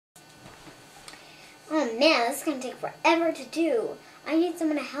Oh man, this is going to take forever to do. I need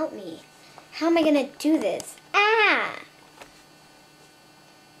someone to help me. How am I going to do this? Ah!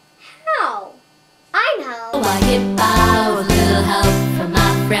 How? I know. I get by with little help from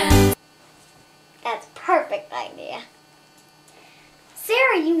my friends. That's a perfect idea.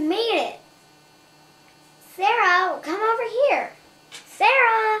 Sarah, you made it. Sarah, come over here.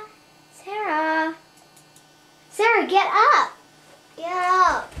 Sarah! Sarah! Sarah, get up! Get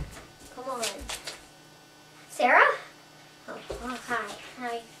up! Come on. Sarah? Oh, hi.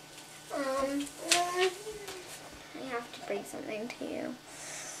 Hi. I have to bring something to you.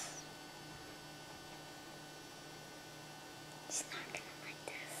 She's not gonna like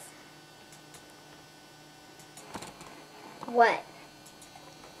this. What?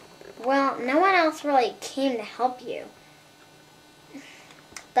 Well, no one else really came to help you.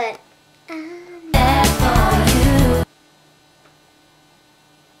 But,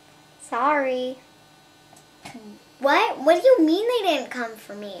 sorry. What? What do you mean they didn't come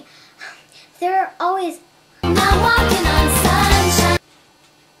for me? They're always... I'm walking on sunshine.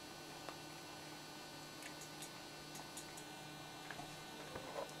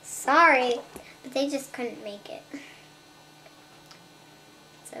 Sorry, but they just couldn't make it.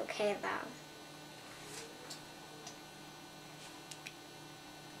 It's okay though.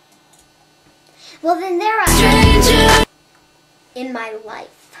 Well then they're a stranger in my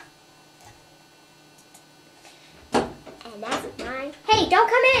life. And that's mine. Hey, don't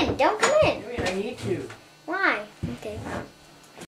come in! Don't come in! I need to. Why? Okay.